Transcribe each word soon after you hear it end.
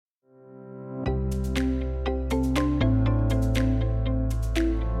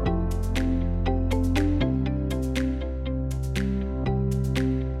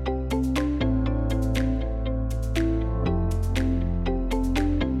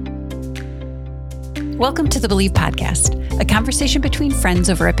Welcome to the Believe Podcast, a conversation between friends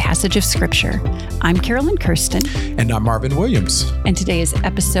over a passage of Scripture. I'm Carolyn Kirsten. And I'm Marvin Williams. And today is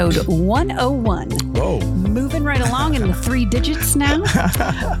episode 101. Whoa. Moving right along in the 3 digits now.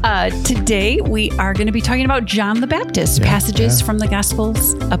 Today, we are going to be talking about John the Baptist, passages from the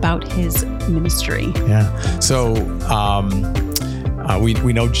Gospels about his ministry. Yeah. So,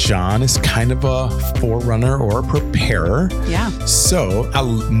 we know John is kind of a forerunner or a preparer. Yeah. So I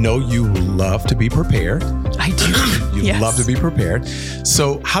know you love to be prepared. I do. You love to be prepared.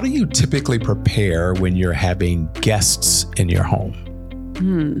 So how do you typically prepare when you're having guests in your home?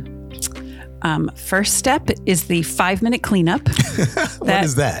 First step is the 5-minute cleanup. What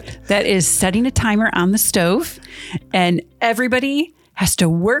is that? That is setting a timer on the stove, and everybody has to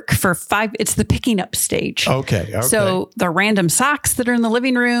work for 5. It's the picking up stage. Okay. So the random socks that are in the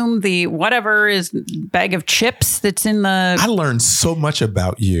living room, the whatever is bag of chips that's in the. I learned so much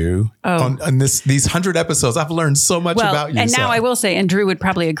about you on these 100 episodes. I've learned so much about you. And now I will say, and Drew would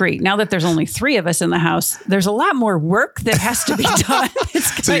probably agree, now that there's only 3 of us in the house, there's a lot more work that has to be done.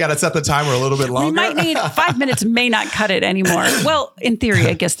 So you got to set the timer a little bit longer? We might need 5 minutes, may not cut it anymore. Well, in theory,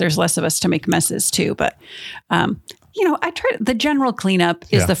 I guess there's less of us to make messes too. But, I try the general cleanup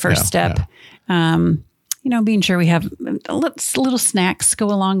is the first step. Yeah. Being sure we have little snacks go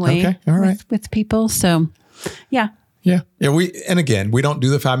a long way with people. So, yeah. Yeah. We don't do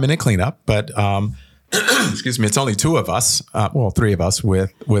the 5-minute cleanup, but, excuse me, it's only 2 of us, 3 of us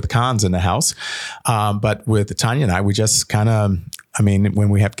with Cons in the house. But with Tanya and I, we just kind of, when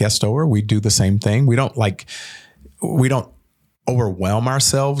we have guests over, we do the same thing. We don't overwhelm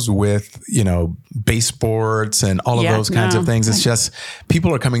ourselves with, baseboards and all of those kinds of things. It's just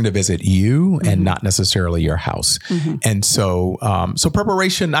people are coming to visit you and not necessarily your house. Mm-hmm. And so,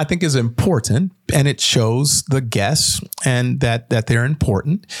 preparation I think is important, and it shows the guests and that they're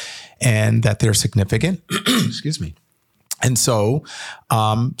important and that they're significant. Excuse me. And so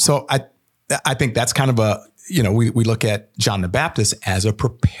I think that's kind of we look at John the Baptist as a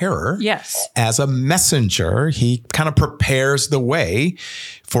preparer, as a messenger. He kind of prepares the way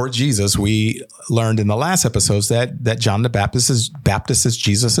for Jesus. We learned in the last episodes that John the Baptist is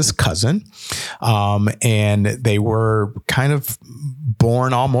Jesus's cousin, and they were kind of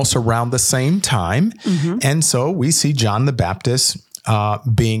born almost around the same time. Mm-hmm. And so we see John the Baptist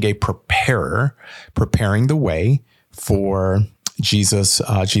being a preparer, preparing the way for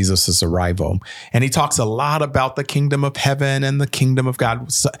Jesus's arrival. And he talks a lot about the kingdom of heaven and the kingdom of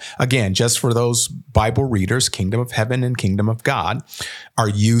God. So, again, just for those Bible readers, kingdom of heaven and kingdom of God are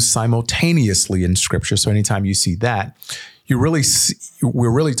used simultaneously in Scripture. So anytime you see that,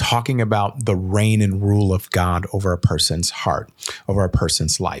 we're really talking about the reign and rule of God over a person's heart, over a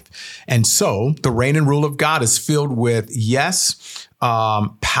person's life. And so the reign and rule of God is filled with,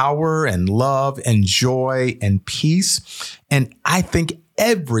 power and love and joy and peace. And I think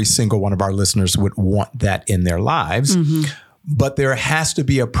every single one of our listeners would want that in their lives. Mm-hmm. But there has to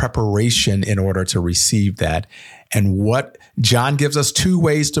be a preparation in order to receive that. And what John gives us 2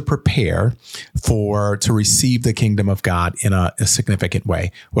 ways to prepare to receive the kingdom of God in a significant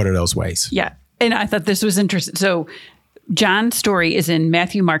way. What are those ways? Yeah. And I thought this was interesting. So John's story is in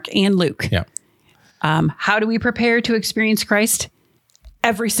Matthew, Mark, and Luke. Yeah. How do we prepare to experience Christ?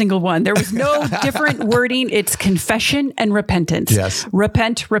 Every single one. There was no different wording. It's confession and repentance. Yes.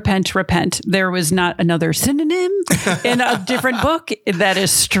 Repent, repent, repent. There was not another synonym in a different book. That is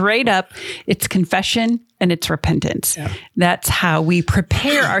straight up. It's confession and it's repentance. Yeah. That's how we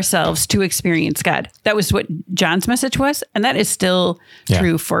prepare ourselves to experience God. That was what John's message was. And that is still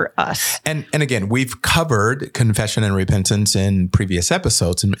true for us. And again, we've covered confession and repentance in previous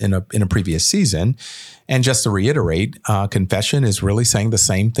episodes in a previous season. And just to reiterate, confession is really saying the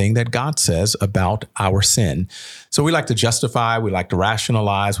same thing that God says about our sin. So we like to justify, we like to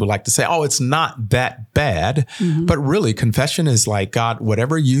rationalize, we like to say, it's not that bad. Mm-hmm. But really, confession is like, God,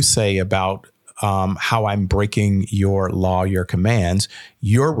 whatever you say about how I'm breaking your law, your commands,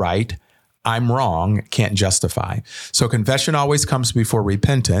 you're right, I'm wrong, can't justify. So confession always comes before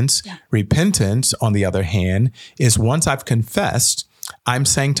repentance. Yeah. Repentance, on the other hand, is once I've confessed, I'm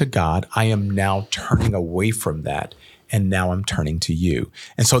saying to God, I am now turning away from that, and now I'm turning to you.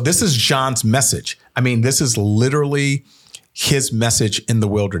 And so this is John's message. This is literally his message in the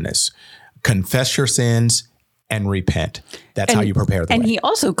wilderness. Confess your sins and repent. That's how you prepare the way. And he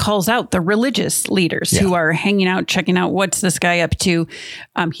also calls out the religious leaders who are hanging out, checking out what's this guy up to.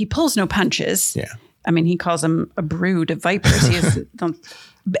 He pulls no punches. Yeah. He calls them a brood of vipers.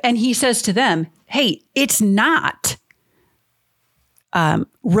 And he says to them, hey, it's not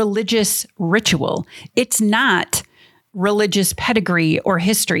religious ritual. It's not religious pedigree or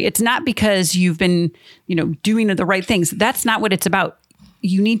history. It's not because you've been, doing the right things. That's not what it's about.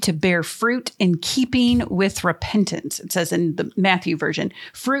 You need to bear fruit in keeping with repentance. It says in the Matthew version,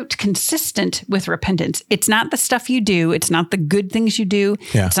 fruit consistent with repentance. It's not the stuff you do. It's not the good things you do.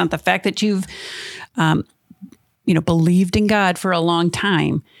 Yeah. It's not the fact that you've, believed in God for a long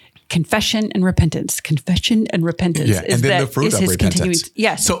time. Confession and repentance. Confession and repentance. Yeah, and then the fruit of repentance.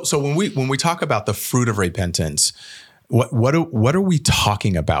 Yes. So when we talk about the fruit of repentance, what are we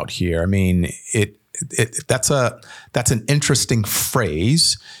talking about here? I mean, that's an interesting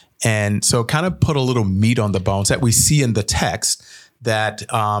phrase, and so kind of put a little meat on the bones that we see in the text, that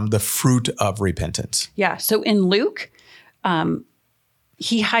the fruit of repentance. Yeah. So in Luke,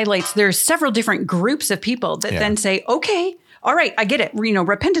 he highlights there's several different groups of people that then say, okay, all right, I get it.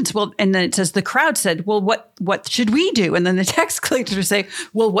 Repentance. Well, and then it says the crowd said, well, what should we do? And then the tax collectors say,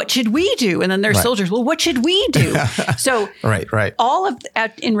 well, what should we do? And then there's soldiers. Well, what should we do? So right. All of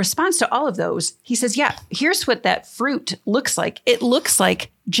in response to all of those, he says, yeah, here's what that fruit looks like. It looks like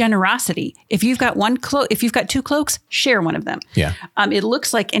generosity. If you've got if you've got 2 cloaks, share one of them. Yeah. It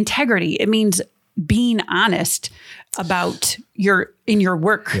looks like integrity. It means being honest about your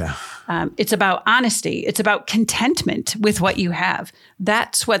work. Yeah. It's about honesty. It's about contentment with what you have.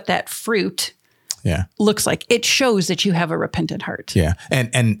 That's what that fruit looks like. It shows that you have a repentant heart. Yeah.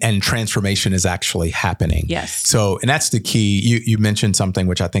 And transformation is actually happening. Yes. So, and that's the key. You mentioned something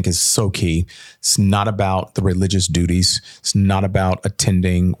which I think is so key. It's not about the religious duties. It's not about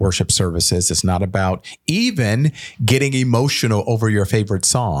attending worship services. It's not about even getting emotional over your favorite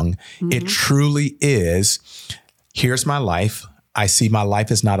song. Mm-hmm. It truly is, here's my life. I see my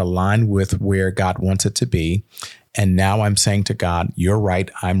life is not aligned with where God wants it to be. And now I'm saying to God, you're right,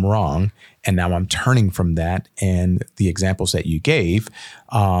 I'm wrong. And now I'm turning from that. And the examples that you gave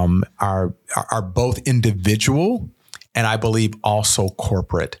are both individual and I believe also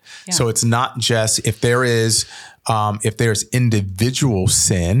corporate. Yeah. So it's not just if there's individual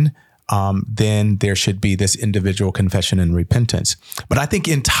sin, then there should be this individual confession and repentance. But I think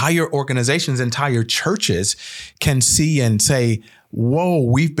entire organizations, entire churches can see and say, whoa,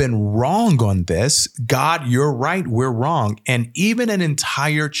 we've been wrong on this. God, you're right, we're wrong. And even an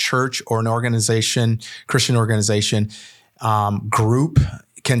entire church or an organization, Christian organization, group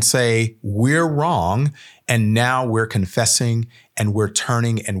can say, we're wrong. And now we're confessing and we're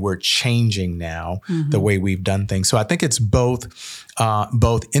turning and we're changing now the way we've done things. So I think it's both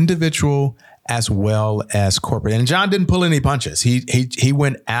individual as well as corporate. And John didn't pull any punches. He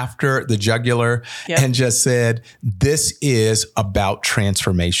went after the jugular and just said, this is about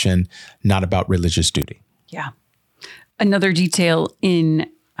transformation, not about religious duty. Yeah. Another detail in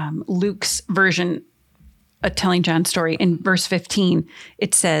Luke's version of telling John's story, in verse 15,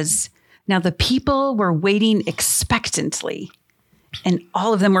 it says, now the people were waiting expectantly, and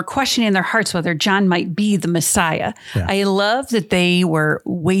all of them were questioning in their hearts whether John might be the Messiah. Yeah. I love that they were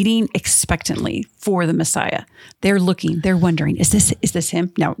waiting expectantly for the Messiah. They're looking, they're wondering, is this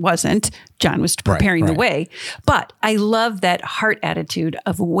him? Now, it wasn't. John was preparing the way. But I love that heart attitude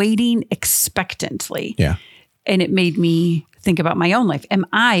of waiting expectantly. Yeah. And it made me think about my own life. Am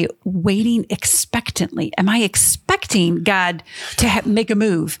I waiting expectantly? Am I expecting God to make a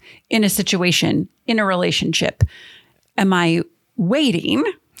move in a situation, in a relationship? Am I waiting?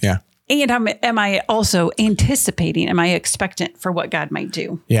 Yeah. And am I also anticipating? Am I expectant for what God might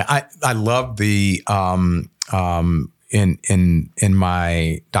do? Yeah. I love the, in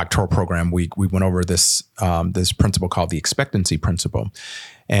my doctoral program, we went over this principle called the expectancy principle.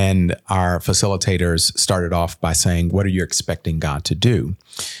 And our facilitators started off by saying, what are you expecting God to do?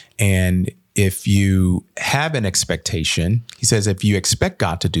 And if you have an expectation, he says, if you expect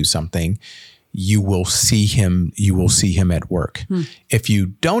God to do something, you will see him at work. If you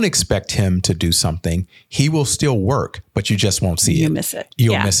don't expect him to do something, he will still work, but you just won't see it. You miss it.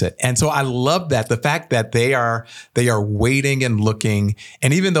 You'll miss it. And so I love that, the fact that they are waiting and looking.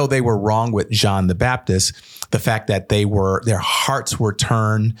 And even though they were wrong with John the Baptist, the fact that their hearts were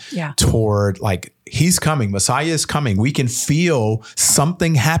turned toward, like, he's coming, Messiah is coming. We can feel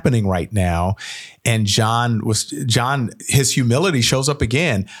something happening right now. And John, his humility shows up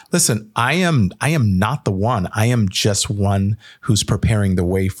again. Listen, I am not the one. I am just one who's preparing the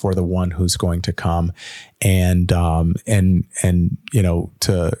way for the one who's going to come, and to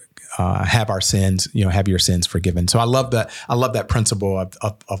have our sins, have your sins forgiven. So I love that principle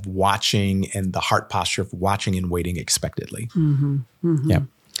of watching, and the heart posture of watching and waiting expectedly. Mm-hmm. Mm-hmm. Yeah.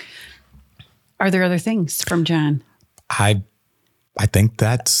 Are there other things from John? I think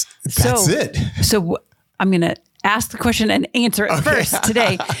that's it. So I'm going to ask the question and answer it first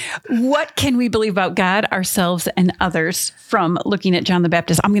today. What can we believe about God, ourselves, and others from looking at John the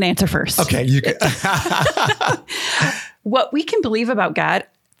Baptist? I'm going to answer first. Okay, you can. What we can believe about God,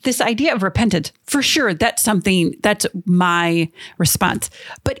 this idea of repentance, for sure, that's my response.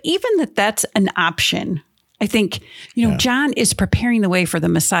 But even that's an option. I think, John is preparing the way for the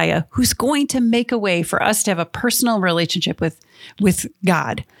Messiah who's going to make a way for us to have a personal relationship with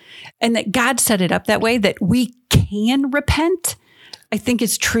God. And that God set it up that way that we can repent, I think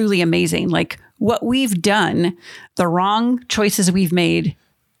is truly amazing. Like what we've done, the wrong choices we've made,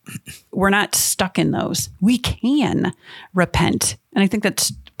 we're not stuck in those. We can repent. And I think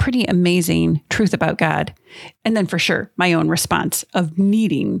that's pretty amazing truth about God. And then for sure, my own response of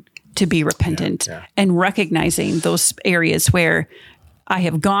needing to be repentant and recognizing those areas where I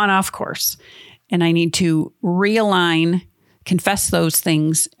have gone off course and I need to realign, confess those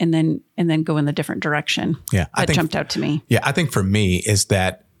things, and then go in the different direction. Yeah. That jumped out to me. Yeah. I think for me is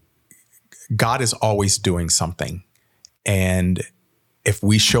that God is always doing something. And if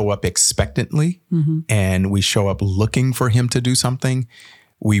we show up expectantly and we show up looking for him to do something,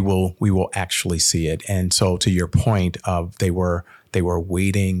 we will actually see it. And so to your point of they were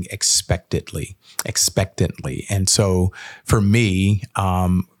waiting expectantly. And so for me,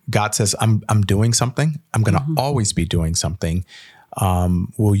 God says, I'm doing something. I'm going to always be doing something.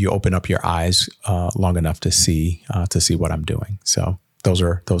 Will you open up your eyes long enough to see what I'm doing? So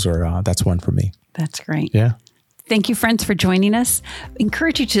that's one for me. That's great. Yeah. Thank you, friends, for joining us.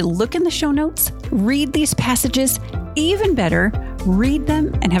 Encourage you to look in the show notes, read these passages, even better, read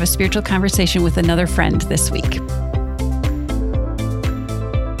them and have a spiritual conversation with another friend this week.